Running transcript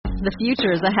The future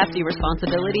is a hefty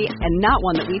responsibility and not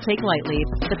one that we take lightly.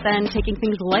 But then, taking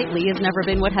things lightly has never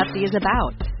been what Hefty is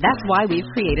about. That's why we've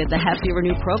created the Hefty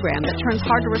Renew program that turns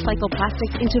hard-to-recycle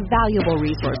plastics into valuable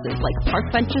resources like park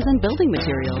benches and building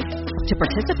materials. To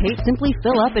participate, simply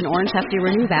fill up an orange Hefty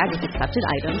Renew bag with accepted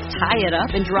items, tie it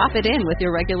up, and drop it in with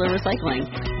your regular recycling.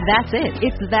 That's it.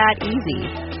 It's that easy.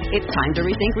 It's time to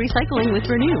rethink recycling with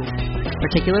Renew.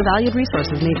 Particular valued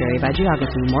resources may vary by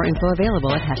geography. More info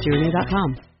available at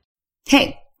heftyrenew.com.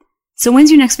 Hey, so when's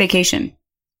your next vacation?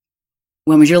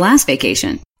 When was your last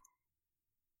vacation?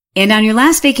 And on your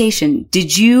last vacation,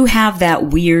 did you have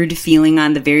that weird feeling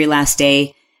on the very last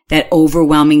day, that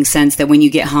overwhelming sense that when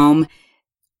you get home,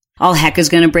 all heck is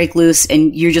going to break loose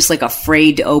and you're just like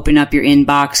afraid to open up your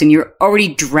inbox and you're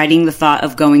already dreading the thought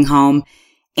of going home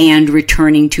and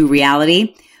returning to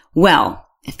reality? Well,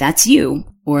 if that's you,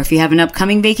 or if you have an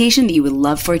upcoming vacation that you would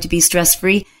love for it to be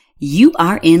stress-free, you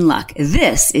are in luck.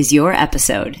 This is your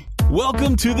episode.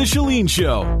 Welcome to The Chalene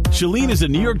Show. Chalene is a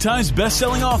New York Times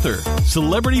bestselling author,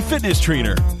 celebrity fitness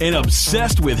trainer, and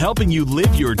obsessed with helping you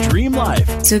live your dream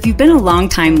life. So if you've been a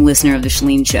long-time listener of The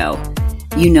Chalene Show,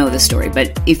 you know the story.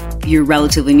 But if you're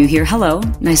relatively new here, hello,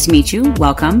 nice to meet you.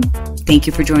 Welcome. Thank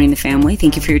you for joining the family.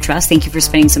 Thank you for your trust. Thank you for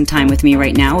spending some time with me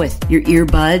right now with your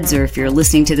earbuds, or if you're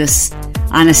listening to this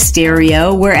on a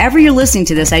stereo, wherever you're listening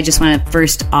to this, I just want to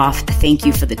first off thank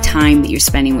you for the time that you're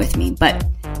spending with me. But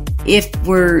if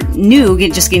we're new,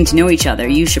 just getting to know each other,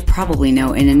 you should probably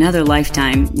know in another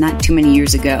lifetime, not too many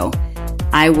years ago,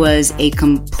 I was a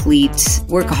complete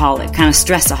workaholic, kind of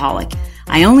stressaholic.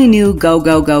 I only knew go,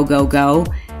 go, go, go, go.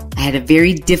 I had a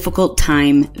very difficult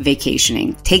time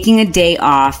vacationing, taking a day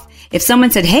off. If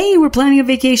someone said, hey, we're planning a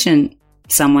vacation,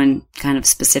 someone kind of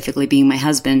specifically being my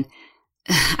husband,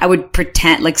 I would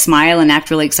pretend, like smile and act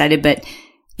really excited, but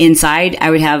inside I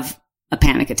would have a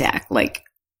panic attack. Like,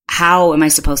 how am I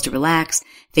supposed to relax?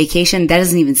 Vacation? That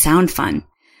doesn't even sound fun.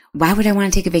 Why would I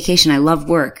want to take a vacation? I love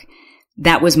work.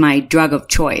 That was my drug of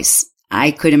choice.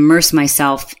 I could immerse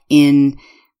myself in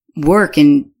work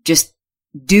and just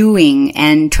doing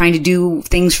and trying to do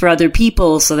things for other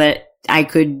people so that I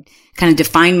could kind of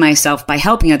define myself by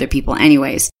helping other people.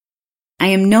 Anyways, I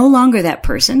am no longer that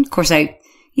person. Of course, I'm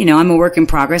a work in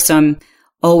progress, so I'm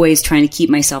always trying to keep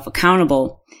myself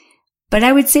accountable. But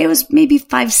I would say it was maybe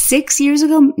 5-6 years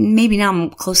ago, maybe now I'm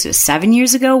close to 7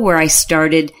 years ago, where I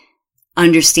started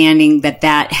understanding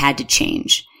that had to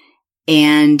change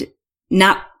and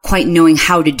not quite knowing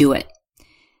how to do it.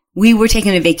 We were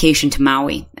taking a vacation to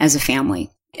Maui as a family.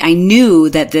 I knew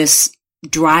that this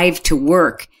drive to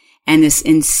work and this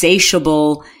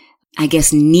insatiable,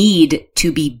 need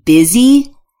to be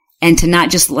busy and to not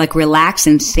just like relax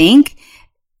and think,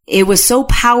 it was so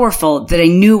powerful that I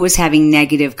knew it was having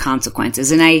negative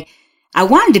consequences. And I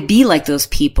wanted to be like those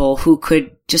people who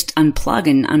could just unplug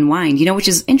and unwind, which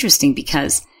is interesting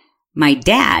because my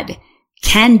dad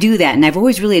can do that. And I've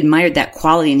always really admired that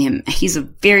quality in him. He's a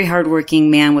very hardworking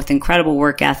man with incredible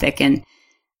work ethic. And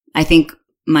I think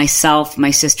myself, my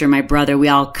sister, my brother, we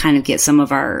all kind of get some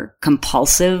of our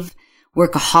compulsive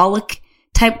workaholic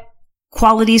type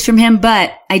qualities from him.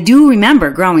 But I do remember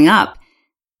growing up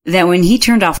that when he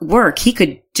turned off work, he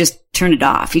could just turn it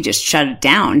off. He just shut it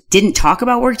down. Didn't talk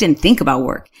about work, didn't think about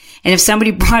work. And if somebody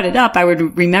brought it up, I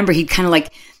would remember he'd kind of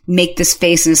like make this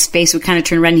face and his face would kind of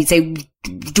turn red and he'd say,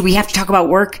 do we have to talk about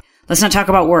work? Let's not talk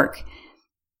about work.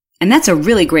 And that's a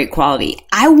really great quality.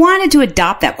 I wanted to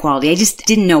adopt that quality. I just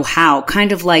didn't know how.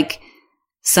 Kind of like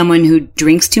someone who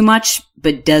drinks too much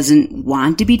but doesn't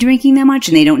want to be drinking that much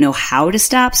and they don't know how to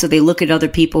stop. So they look at other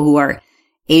people who are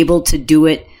able to do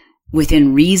it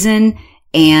within reason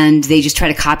and they just try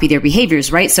to copy their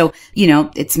behaviors, right? So,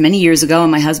 it's many years ago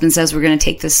and my husband says we're going to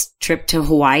take this trip to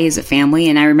Hawaii as a family.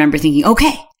 And I remember thinking,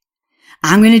 okay,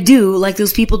 I'm going to do like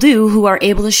those people do who are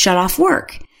able to shut off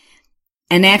work.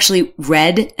 And I actually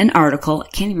read an article. I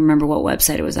can't even remember what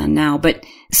website it was on now, but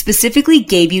specifically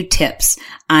gave you tips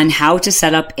on how to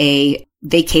set up a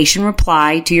vacation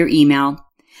reply to your email,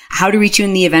 how to reach you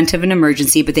in the event of an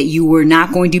emergency, but that you were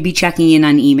not going to be checking in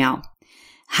on email,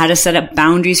 how to set up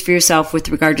boundaries for yourself with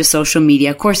regard to social media.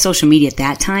 Of course, social media at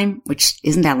that time, which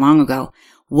isn't that long ago,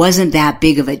 wasn't that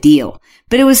big of a deal,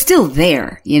 but it was still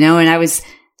there, and I was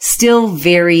still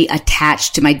very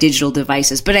attached to my digital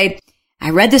devices. But I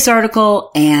read this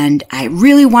article and I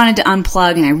really wanted to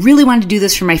unplug and I really wanted to do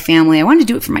this for my family. I wanted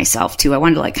to do it for myself too. I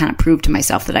wanted to kind of prove to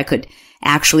myself that I could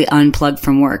actually unplug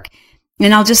from work.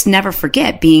 And I'll just never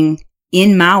forget being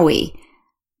in Maui,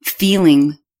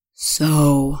 feeling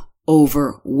so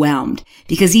overwhelmed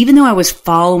because even though I was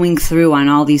following through on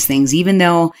all these things, even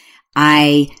though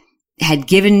I had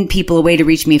given people a way to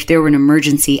reach me if there were an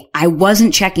emergency. I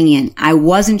wasn't checking in. I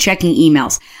wasn't checking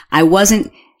emails. I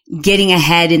wasn't getting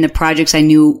ahead in the projects I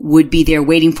knew would be there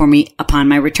waiting for me upon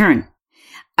my return.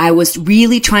 I was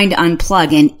really trying to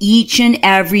unplug, and each and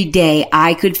every day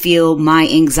I could feel my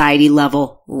anxiety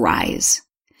level rise.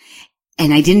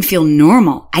 And I didn't feel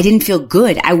normal. I didn't feel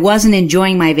good. I wasn't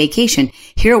enjoying my vacation.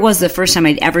 Here it was the first time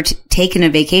I'd ever taken a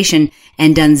vacation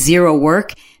and done zero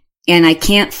work. And I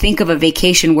can't think of a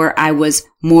vacation where I was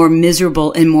more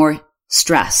miserable and more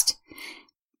stressed.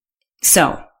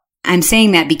 So I'm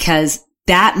saying that because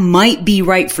that might be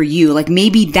right for you. Like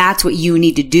maybe that's what you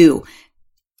need to do.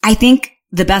 I think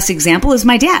the best example is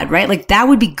my dad, right? Like that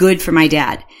would be good for my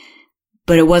dad,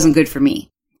 but it wasn't good for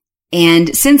me.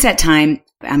 And since that time,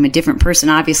 I'm a different person,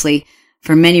 obviously,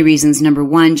 for many reasons. Number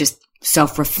one, just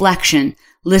self-reflection,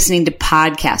 listening to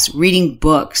podcasts, reading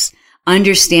books,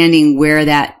 understanding where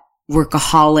that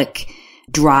workaholic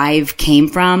drive came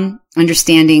from,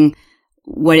 understanding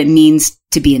what it means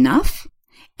to be enough.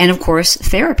 And of course,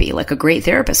 therapy, like a great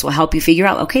therapist will help you figure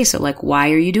out, okay, so like,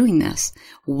 why are you doing this?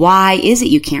 Why is it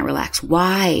you can't relax?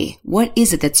 Why? What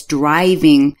is it that's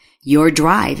driving your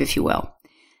drive, if you will?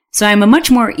 So I'm a much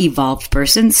more evolved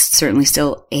person, certainly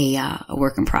still a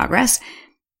work in progress,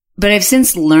 but I've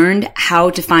since learned how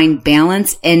to find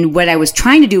balance. And what I was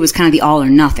trying to do was kind of the all or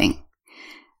nothing.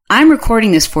 I'm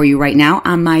recording this for you right now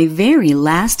on my very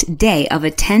last day of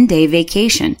a 10-day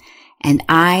vacation, and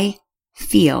I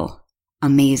feel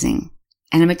amazing.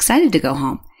 And I'm excited to go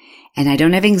home. And I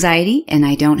don't have anxiety, and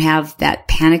I don't have that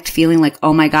panicked feeling like,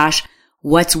 oh my gosh,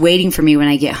 what's waiting for me when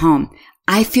I get home?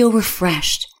 I feel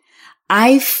refreshed.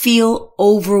 I feel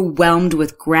overwhelmed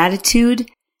with gratitude.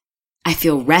 I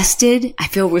feel rested. I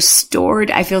feel restored.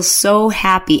 I feel so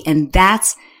happy. And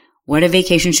that's what a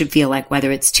vacation should feel like, whether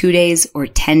it's 2 days or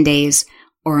 10 days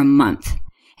or a month.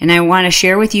 And I want to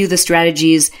share with you the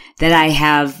strategies that I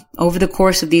have over the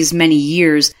course of these many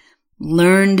years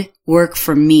learned work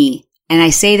for me. And I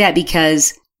say that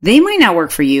because they might not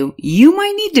work for you. You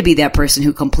might need to be that person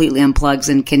who completely unplugs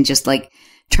and can just like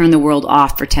turn the world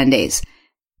off for 10 days.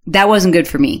 That wasn't good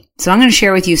for me. So I'm going to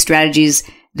share with you strategies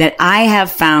that I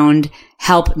have found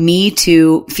help me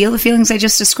to feel the feelings I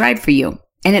just described for you.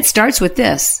 And it starts with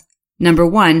this. Number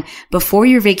one, before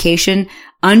your vacation,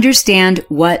 understand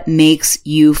what makes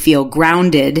you feel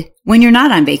grounded when you're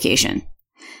not on vacation.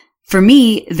 For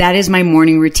me, that is my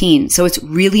morning routine. So it's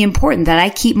really important that I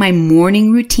keep my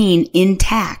morning routine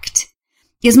intact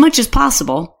as much as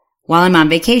possible while I'm on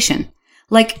vacation.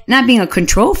 Like not being a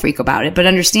control freak about it, but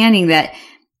understanding that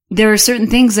there are certain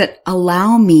things that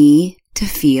allow me to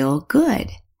feel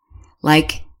good,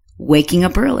 like waking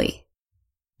up early,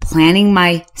 planning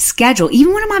my schedule,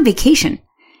 even when I'm on vacation.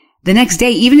 The next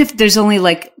day, even if there's only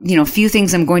like, a few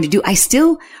things I'm going to do, I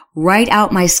still write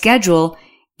out my schedule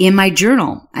in my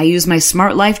journal. I use my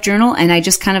Smart Life journal and I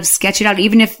just kind of sketch it out.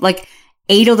 Even if like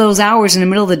 8 of those hours in the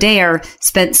middle of the day are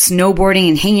spent snowboarding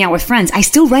and hanging out with friends, I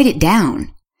still write it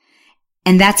down.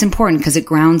 And that's important because it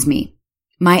grounds me.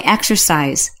 My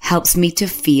exercise helps me to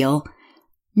feel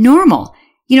normal.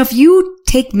 If you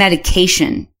take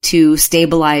medication to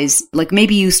stabilize, like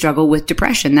maybe you struggle with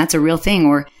depression, that's a real thing,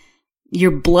 or your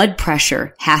blood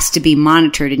pressure has to be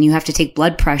monitored and you have to take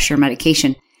blood pressure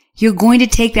medication, you're going to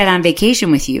take that on vacation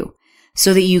with you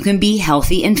so that you can be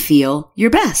healthy and feel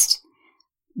your best.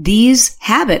 These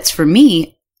habits for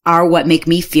me are what make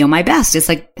me feel my best. It's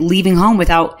like leaving home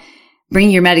without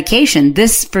bringing your medication.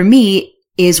 This for me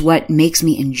is what makes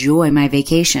me enjoy my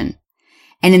vacation.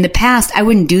 And in the past, I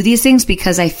wouldn't do these things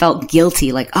because I felt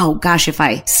guilty. Like, oh gosh, if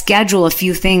I schedule a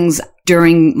few things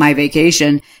during my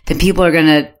vacation, then people are going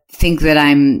to think that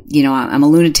I'm a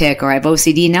lunatic or I have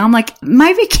OCD. Now I'm like,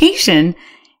 my vacation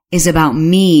is about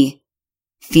me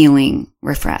feeling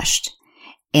refreshed.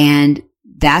 And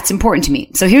that's important to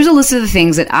me. So here's a list of the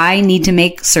things that I need to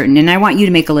make certain. And I want you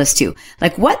to make a list too.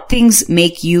 Like what things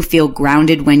make you feel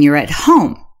grounded when you're at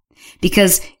home?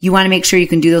 Because you want to make sure you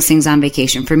can do those things on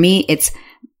vacation. For me, it's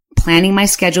planning my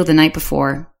schedule the night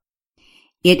before.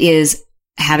 It is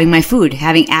having my food,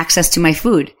 having access to my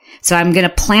food. So I'm going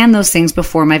to plan those things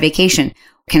before my vacation.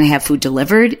 Can I have food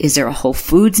delivered? Is there a Whole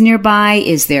Foods nearby?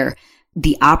 Is there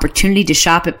the opportunity to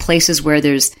shop at places where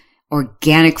there's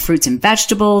organic fruits and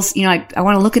vegetables? I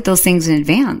want to look at those things in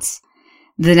advance.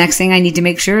 The next thing I need to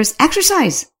make sure is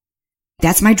exercise.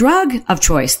 That's my drug of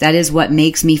choice. That is what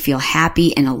makes me feel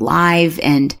happy and alive,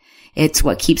 and it's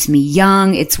what keeps me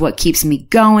young. It's what keeps me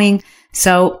going.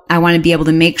 So I want to be able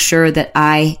to make sure that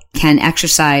I can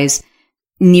exercise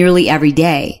nearly every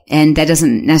day. And that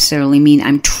doesn't necessarily mean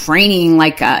I'm training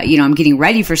like, I'm getting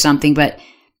ready for something, but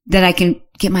that I can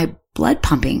get my blood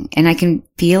pumping and I can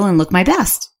feel and look my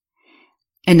best.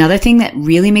 Another thing that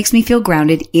really makes me feel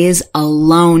grounded is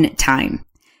alone time.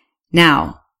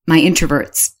 Now, my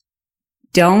introverts,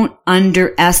 don't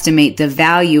underestimate the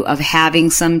value of having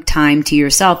some time to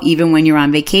yourself, even when you're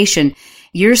on vacation.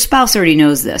 Your spouse already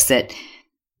knows this, that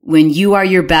when you are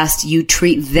your best, you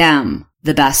treat them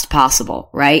the best possible,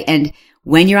 right? And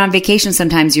when you're on vacation,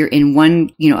 sometimes you're in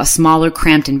one, a smaller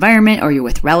cramped environment, or you're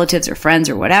with relatives or friends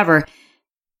or whatever.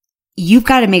 You've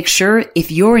got to make sure, if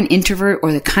you're an introvert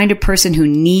or the kind of person who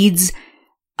needs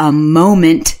a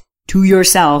moment to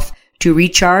yourself to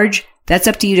recharge, that's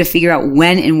up to you to figure out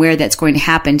when and where that's going to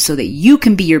happen so that you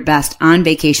can be your best on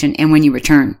vacation and when you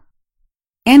return.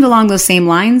 And along those same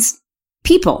lines,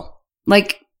 people,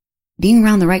 like being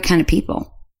around the right kind of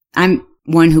people. I'm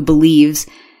one who believes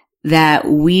that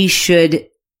we should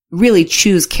really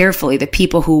choose carefully the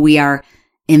people who we are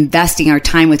investing our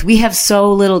time with. We have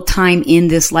so little time in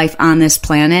this life on this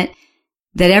planet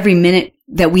that every minute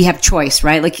that we have choice,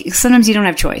 right? Like sometimes you don't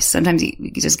have choice. Sometimes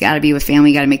you just got to be with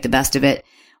family, you got to make the best of it,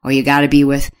 or you got to be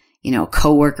with, a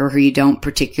coworker who you don't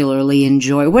particularly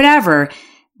enjoy, whatever.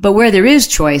 But where there is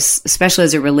choice, especially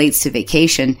as it relates to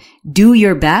vacation, do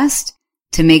your best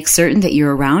to make certain that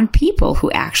you're around people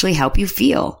who actually help you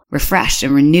feel refreshed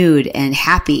and renewed and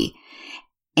happy.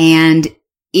 And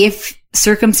if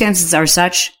circumstances are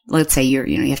such, let's say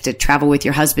you have to travel with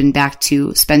your husband back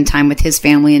to spend time with his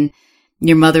family, and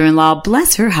your mother-in-law,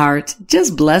 bless her heart,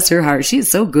 just bless her heart. She is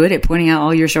so good at pointing out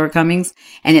all your shortcomings,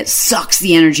 and it sucks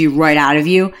the energy right out of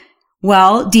you.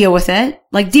 Well, deal with it.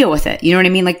 Deal with it. You know what I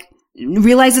mean?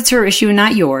 Realize it's her issue and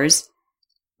not yours.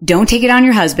 Don't take it on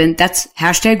your husband. That's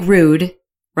 #rude,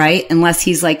 right? Unless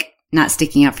he's not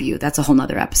sticking up for you. That's a whole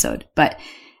nother episode. But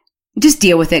just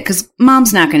deal with it, because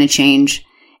mom's not going to change.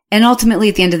 And ultimately,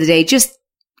 at the end of the day, just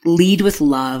lead with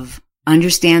love.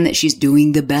 Understand that she's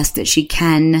doing the best that she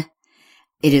can.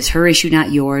 It is her issue,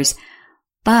 not yours.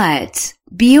 But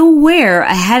be aware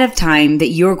ahead of time that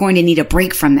you're going to need a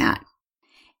break from that.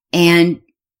 And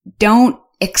don't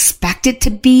expect it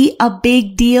to be a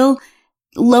big deal.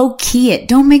 Low key it.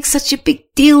 Don't make such a big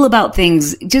deal about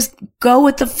things. Just go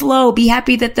with the flow. Be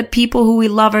happy that the people who we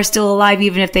love are still alive,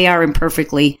 even if they are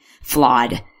imperfectly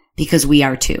flawed, because we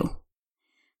are too.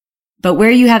 But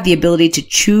where you have the ability to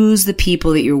choose the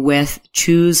people that you're with,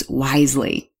 choose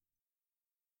wisely.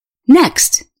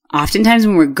 Next, oftentimes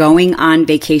when we're going on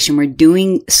vacation, we're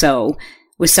doing so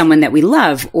with someone that we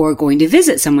love or going to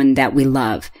visit someone that we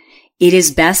love. It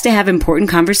is best to have important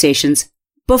conversations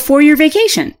before your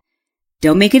vacation.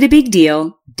 Don't make it a big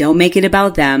deal. Don't make it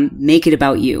about them. Make it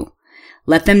about you.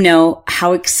 Let them know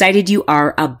how excited you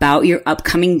are about your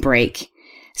upcoming break,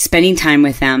 spending time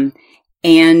with them,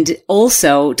 and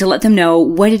also to let them know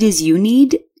what it is you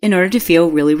need in order to feel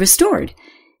really restored.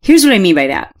 Here's what I mean by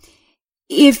that.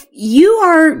 If you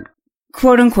are,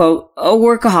 quote unquote, a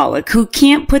workaholic who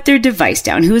can't put their device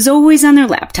down, who is always on their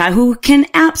laptop, who can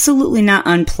absolutely not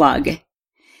unplug,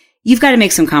 you've got to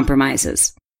make some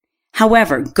compromises.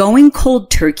 However, going cold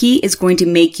turkey is going to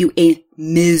make you a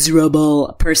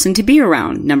miserable person to be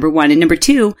around, number one. And number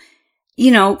two,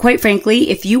 quite frankly,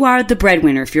 if you are the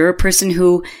breadwinner, if you're a person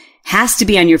who has to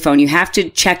be on your phone, you have to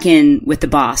check in with the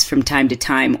boss from time to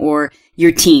time, or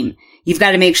your team, you've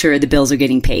got to make sure the bills are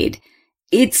getting paid.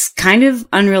 It's kind of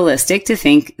unrealistic to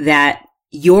think that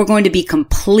you're going to be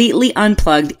completely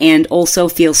unplugged and also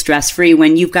feel stress-free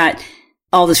when you've got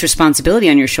all this responsibility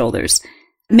on your shoulders.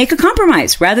 Make a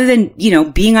compromise rather than,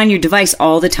 being on your device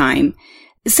all the time.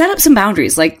 Set up some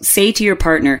boundaries, say to your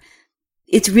partner,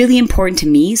 it's really important to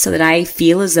me so that I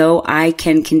feel as though I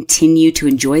can continue to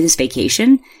enjoy this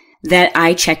vacation, that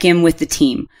I check in with the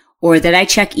team, or that I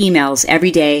check emails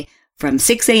every day from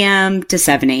 6 a.m. to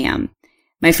 7 a.m.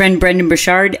 My friend Brendan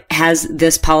Burchard has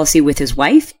this policy with his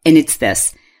wife, and it's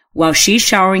this. While she's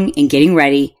showering and getting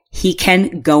ready, he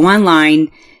can go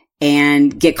online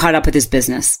and get caught up with his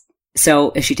business.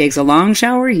 So if she takes a long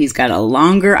shower, he's got a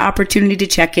longer opportunity to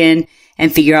check in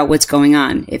and figure out what's going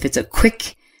on. If it's a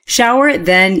quick shower,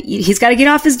 then he's got to get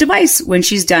off his device when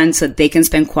she's done so that they can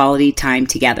spend quality time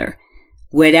together.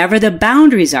 Whatever the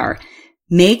boundaries are,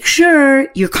 make sure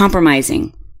you're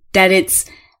compromising, that it's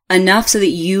enough so that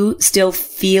you still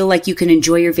feel like you can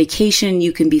enjoy your vacation,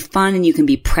 you can be fun, and you can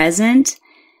be present,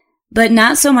 but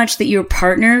not so much that your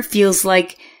partner feels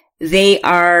like they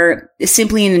are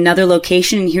simply in another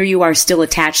location and here you are still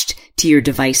attached to your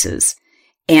devices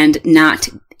and not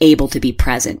able to be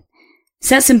present.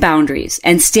 Set some boundaries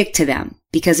and stick to them,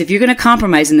 because if you're going to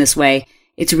compromise in this way,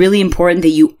 it's really important that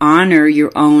you honor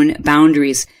your own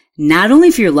boundaries, not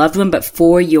only for your loved one, but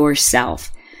for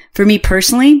yourself. For me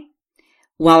personally,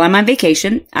 while I'm on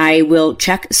vacation, I will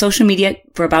check social media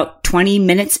for about 20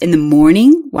 minutes in the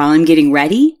morning while I'm getting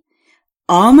ready.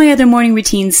 All my other morning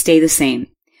routines stay the same.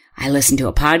 I listen to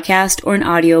a podcast or an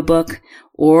audiobook,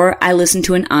 or I listen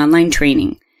to an online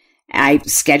training. I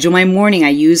schedule my morning. I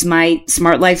use my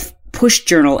Smart Life push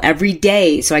journal every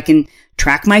day so I can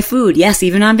track my food. Yes,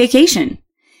 even on vacation.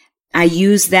 I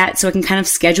use that so I can kind of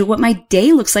schedule what my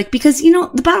day looks like, because,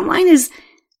 the bottom line is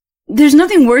there's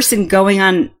nothing worse than going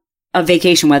on a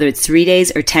vacation, whether it's 3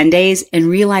 days or 10 days, and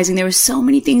realizing there were so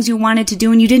many things you wanted to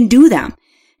do and you didn't do them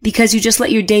because you just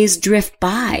let your days drift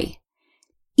by.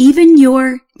 Even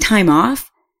your time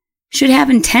off should have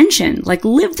intention. Like,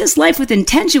 live this life with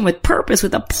intention, with purpose,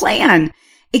 with a plan.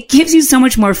 It gives you so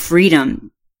much more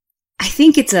freedom. I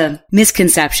think it's a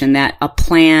misconception that a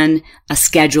plan, a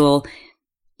schedule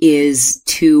is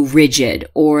too rigid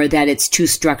or that it's too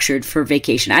structured for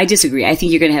vacation. I disagree. I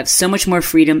think you're going to have so much more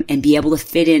freedom and be able to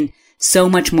fit in so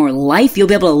much more life. You'll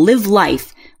be able to live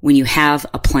life when you have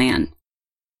a plan.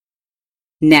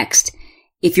 Next,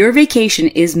 if your vacation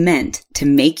is meant to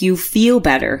make you feel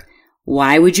better,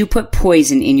 why would you put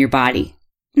poison in your body?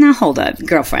 Now hold up,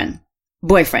 girlfriend,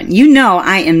 boyfriend.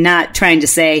 I am not trying to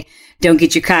say don't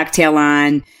get your cocktail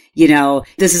on.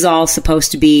 This is all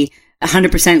supposed to be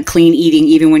 100% clean eating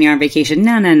even when you're on vacation.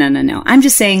 No. I'm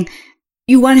just saying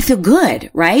you want to feel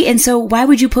good, right? And so why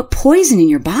would you put poison in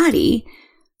your body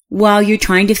while you're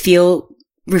trying to feel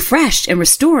refreshed and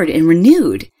restored and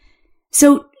renewed?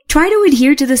 So try to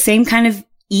adhere to the same kind of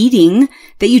eating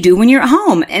that you do when you're at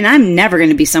home. And I'm never going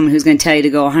to be someone who's going to tell you to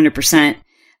go 100%.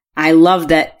 I love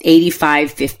that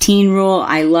 85-15 rule.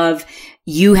 I love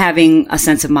you having a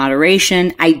sense of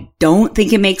moderation. I don't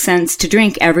think it makes sense to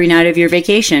drink every night of your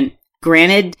vacation.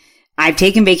 Granted, I've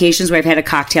taken vacations where I've had a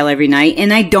cocktail every night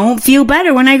and I don't feel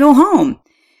better when I go home.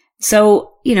 So,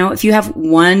 if you have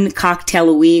one cocktail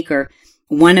a week or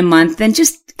one a month, then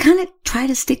just kind of try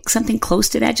to stick something close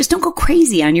to that. Just don't go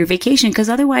crazy on your vacation, because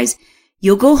otherwise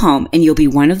you'll go home and you'll be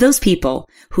one of those people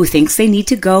who thinks they need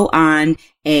to go on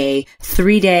a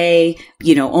 3-day,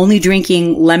 only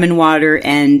drinking lemon water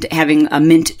and having a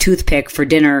mint toothpick for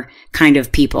dinner kind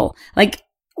of people. Like,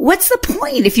 what's the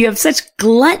point if you have such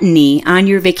gluttony on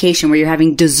your vacation where you're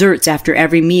having desserts after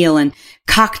every meal and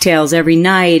cocktails every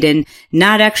night and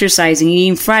not exercising,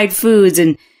 eating fried foods,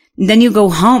 and then you go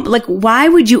home? Like, why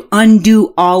would you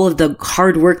undo all of the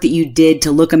hard work that you did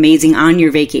to look amazing on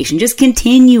your vacation? Just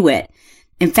continue it.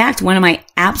 In fact, one of my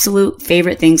absolute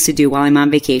favorite things to do while I'm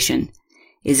on vacation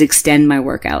is extend my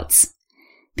workouts.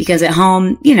 Because at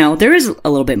home, there is a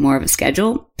little bit more of a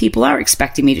schedule. People are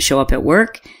expecting me to show up at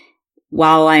work.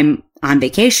 While I'm on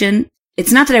vacation,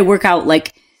 it's not that I work out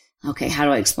like, okay, how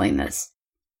do I explain this?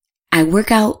 I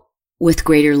work out with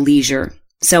greater leisure.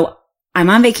 So I'm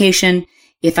on vacation.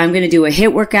 If I'm going to do a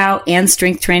HIIT workout and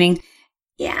strength training,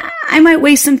 I might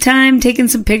waste some time taking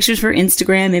some pictures for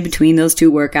Instagram in between those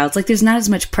two workouts. Like, there's not as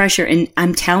much pressure. And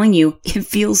I'm telling you, it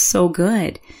feels so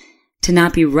good to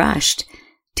not be rushed,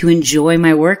 to enjoy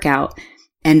my workout.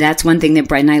 And that's one thing that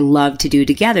Brett and I love to do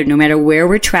together. No matter where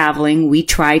we're traveling, we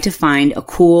try to find a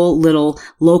cool little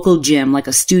local gym, like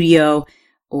a studio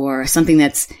or something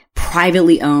that's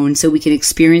privately owned, so we can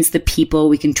experience the people.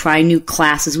 We can try new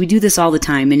classes. We do this all the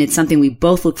time, and it's something we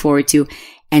both look forward to.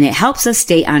 And it helps us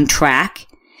stay on track.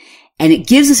 And it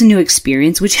gives us a new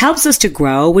experience, which helps us to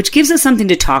grow, which gives us something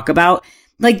to talk about.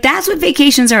 Like, that's what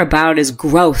vacations are about, is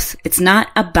growth. It's not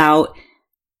about,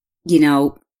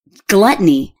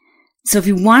 gluttony. So if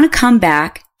you want to come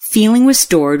back feeling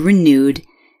restored, renewed,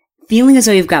 feeling as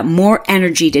though you've got more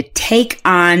energy to take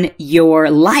on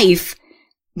your life,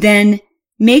 then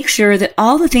make sure that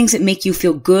all the things that make you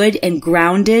feel good and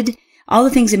grounded, all the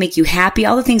things that make you happy,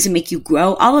 all the things that make you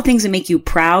grow, all the things that make you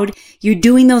proud, you're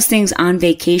doing those things on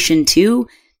vacation too,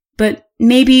 but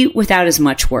maybe without as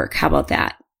much work. How about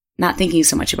that? Not thinking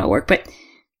so much about work. But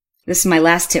this is my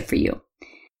last tip for you.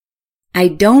 I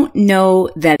don't know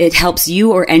that it helps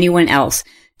you or anyone else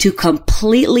to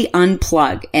completely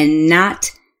unplug and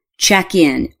not check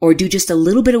in or do just a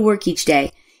little bit of work each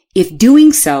day if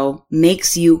doing so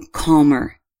makes you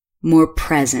calmer, more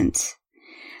present,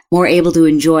 more able to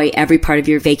enjoy every part of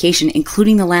your vacation,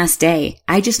 including the last day.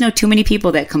 I just know too many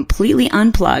people that completely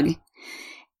unplug,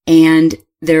 and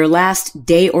their last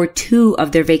day or two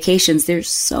of their vacations, they're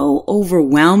so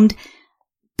overwhelmed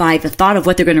by the thought of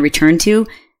what they're going to return to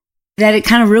that it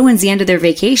kind of ruins the end of their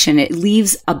vacation. It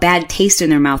leaves a bad taste in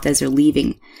their mouth as they're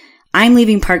leaving. I'm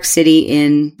leaving Park City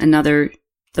in another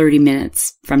 30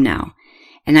 minutes from now.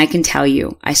 And I can tell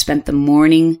you, I spent the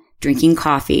morning drinking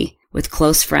coffee with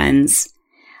close friends.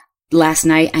 Last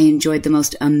night, I enjoyed the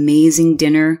most amazing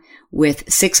dinner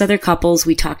with 6 other couples.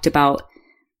 We talked about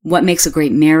what makes a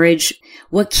great marriage,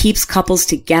 what keeps couples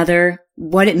together,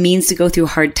 what it means to go through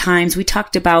hard times. We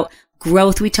talked about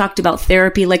growth. We talked about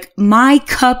therapy. Like, my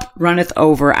cup runneth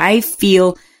over. I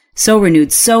feel so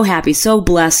renewed, so happy, so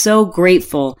blessed, so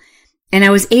grateful. And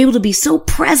I was able to be so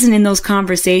present in those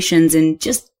conversations and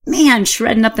just, man,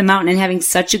 shredding up the mountain and having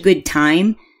such a good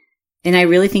time. And I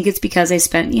really think it's because I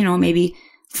spent, maybe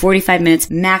 45 minutes,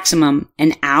 maximum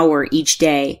an hour each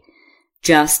day,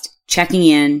 just checking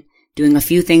in, doing a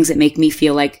few things that make me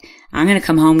feel like I'm going to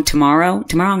come home tomorrow.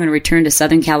 Tomorrow I'm going to return to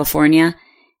Southern California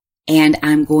and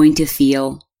I'm going to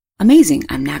feel amazing.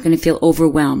 I'm not going to feel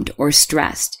overwhelmed or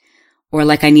stressed or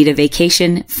like I need a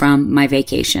vacation from my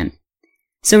vacation.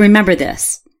 So remember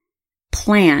this,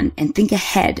 plan and think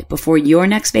ahead before your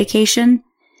next vacation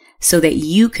so that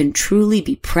you can truly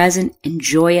be present,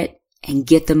 enjoy it, and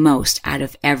get the most out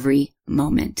of every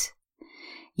moment.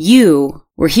 You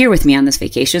were here with me on this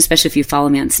vacation, especially if you follow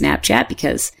me on Snapchat,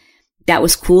 because that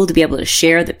was cool to be able to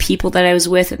share the people that I was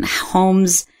with and the home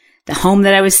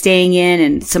that I was staying in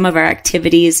and some of our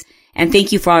activities. And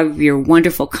thank you for all of your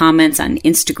wonderful comments on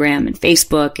Instagram and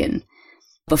Facebook. And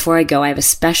before I go, I have a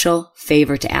special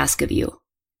favor to ask of you.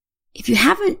 If you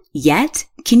haven't yet,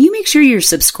 can you make sure you're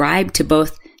subscribed to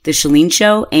both The Chalene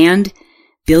Show and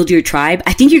Build Your Tribe?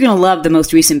 I think you're going to love the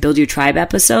most recent Build Your Tribe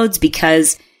episodes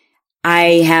because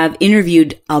I have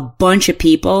interviewed a bunch of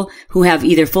people who have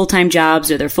either full-time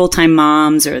jobs or they're full-time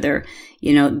moms or they're,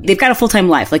 they've got a full-time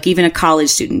life, like even a college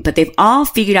student, but they've all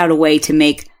figured out a way to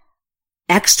make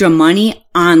extra money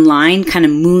online, kind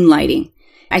of moonlighting.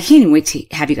 I can't even wait to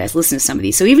have you guys listen to some of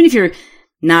these. So even if you're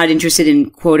not interested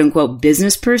in quote unquote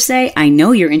business per se, I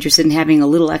know you're interested in having a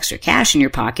little extra cash in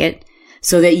your pocket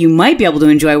so that you might be able to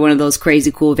enjoy one of those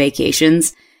crazy cool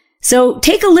vacations. So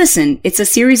take a listen. It's a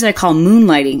series that I call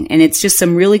Moonlighting, and it's just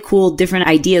some really cool different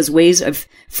ideas, ways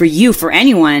for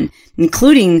anyone,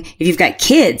 including if you've got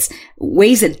kids,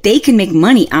 ways that they can make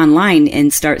money online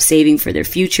and start saving for their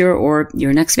future or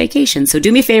your next vacation. So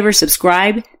do me a favor,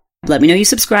 subscribe. Let me know you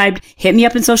subscribed. Hit me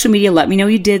up on social media. Let me know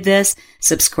you did this.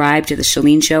 Subscribe to The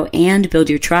Chalene Show and Build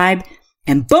Your Tribe.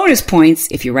 And bonus points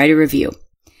if you write a review.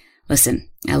 Listen,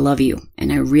 I love you,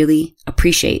 and I really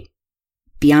appreciate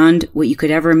beyond what you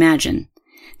could ever imagine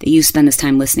that you spend this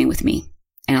time listening with me.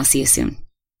 And I'll see you soon.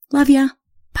 Love ya.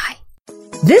 Bye.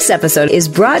 This episode is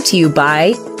brought to you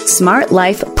by Smart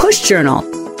Life Push Journal.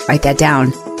 Write that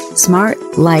down.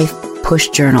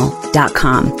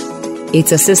 smartlifepushjournal.com.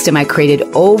 It's a system I created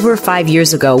over 5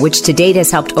 years ago, which to date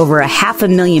has helped over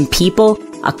 500,000 people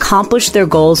accomplish their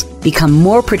goals, become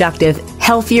more productive,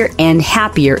 healthier, and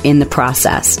happier in the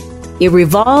process. It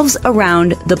revolves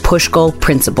around the push goal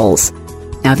principles.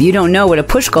 Now, if you don't know what a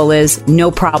push goal is, no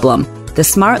problem. The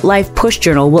Smart Life Push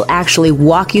Journal will actually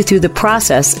walk you through the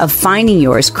process of finding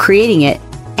yours, creating it,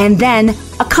 and then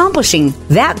accomplishing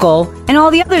that goal and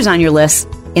all the others on your list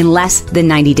in less than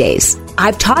 90 days.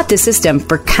 I've taught this system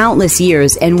for countless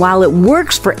years, and while it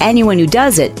works for anyone who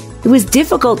does it, it was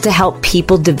difficult to help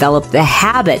people develop the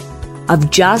habit of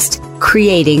just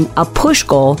creating a push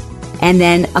goal and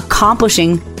then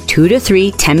accomplishing 2 to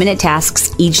 3 10-minute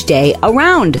tasks each day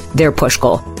around their push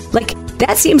goal. Like,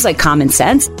 that seems like common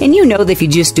sense. And you know that if you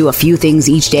just do a few things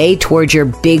each day towards your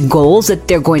big goals that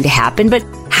they're going to happen. But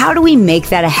how do we make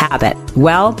that a habit?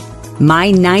 Well,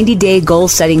 my 90-day goal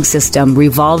setting system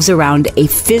revolves around a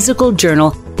physical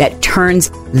journal that turns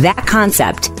that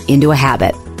concept into a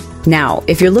habit. Now,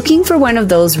 if you're looking for one of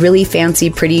those really fancy,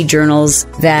 pretty journals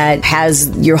that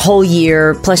has your whole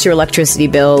year, plus your electricity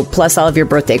bill, plus all of your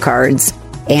birthday cards,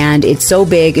 and it's so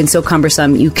big and so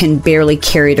cumbersome you can barely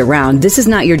carry it around, this is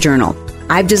not your journal.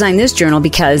 I've designed this journal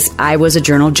because I was a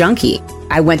journal junkie.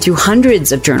 I went through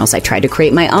hundreds of journals. I tried to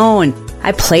create my own.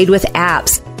 I played with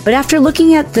apps. But after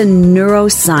looking at the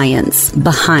neuroscience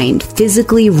behind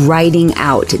physically writing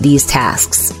out these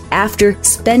tasks, after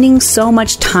spending so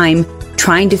much time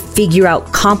trying to figure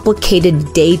out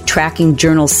complicated day tracking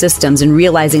journal systems and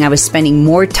realizing I was spending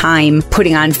more time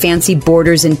putting on fancy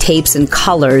borders and tapes and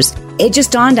colors, it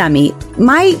just dawned on me,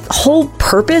 my whole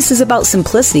purpose is about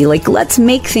simplicity. Like, let's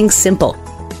make things simple.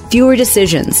 Fewer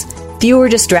decisions, fewer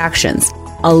distractions,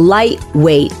 a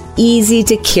lightweight, easy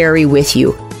to carry with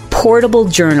you, portable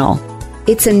journal.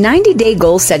 It's a 90-day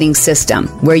goal setting system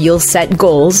where you'll set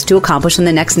goals to accomplish in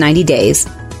the next 90 days,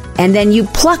 and then you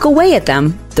pluck away at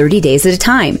them 30 days at a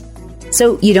time.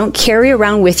 So you don't carry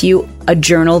around with you a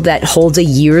journal that holds a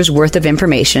year's worth of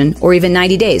information or even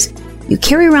 90 days. You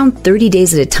carry around 30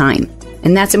 days at a time.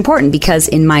 And that's important because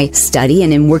in my study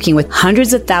and in working with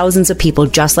hundreds of thousands of people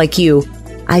just like you,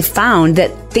 I found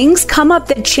that things come up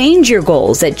that change your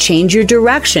goals, that change your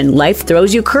direction. Life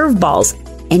throws you curveballs.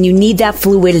 and you need that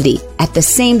fluidity. At the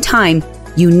same time,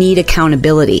 you need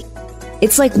accountability.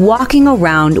 It's like walking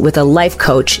around with a life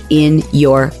coach in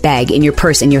your bag, in your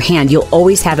purse, in your hand. You'll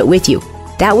always have it with you.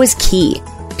 That was key.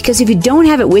 Because if you don't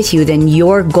have it with you, then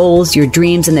your goals, your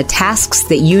dreams, and the tasks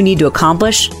that you need to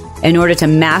accomplish in order to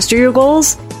master your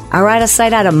goals are out of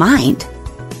sight, out of mind.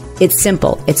 It's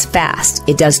simple. It's fast.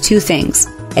 It does two things.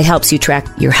 It helps you track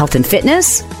your health and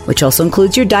fitness, which also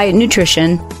includes your diet and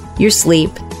nutrition, your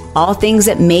sleep, all things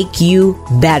that make you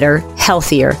better,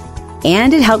 healthier.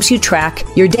 And it helps you track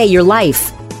your day, your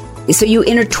life. So you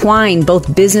intertwine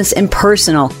both business and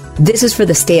personal. This is for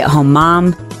the stay-at-home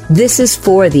mom. This is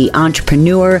for the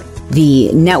entrepreneur,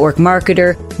 the network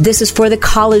marketer. This is for the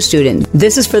college student.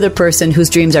 This is for the person whose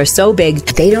dreams are so big,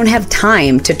 they don't have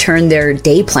time to turn their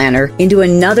day planner into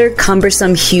another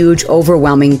cumbersome, huge,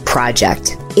 overwhelming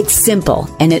project. It's simple,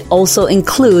 and it also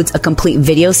includes a complete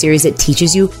video series that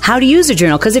teaches you how to use a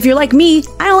journal. Because if you're like me,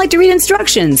 I don't like to read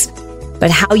instructions.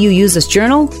 But how you use this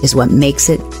journal is what makes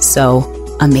it so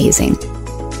amazing.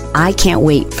 I can't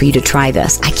wait for you to try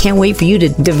this. I can't wait for you to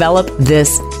develop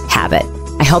this habit.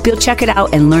 I hope you'll check it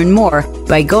out and learn more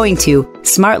by going to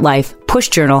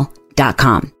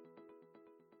smartlifepushjournal.com.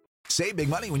 Save big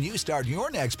money when you start your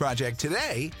next project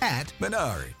today at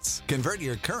Menards. Convert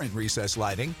your current recessed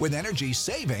lighting with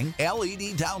energy-saving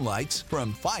LED downlights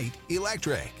from Fight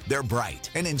Electric. They're bright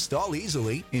and install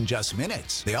easily in just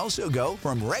minutes. They also go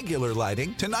from regular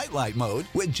lighting to nightlight mode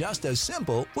with just a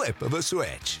simple flip of a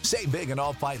switch. Save big on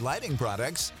all Fight lighting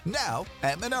products now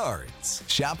at Menards.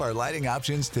 Shop our lighting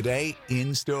options today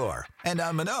in-store and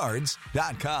on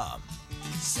Menards.com.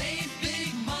 Save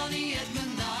big money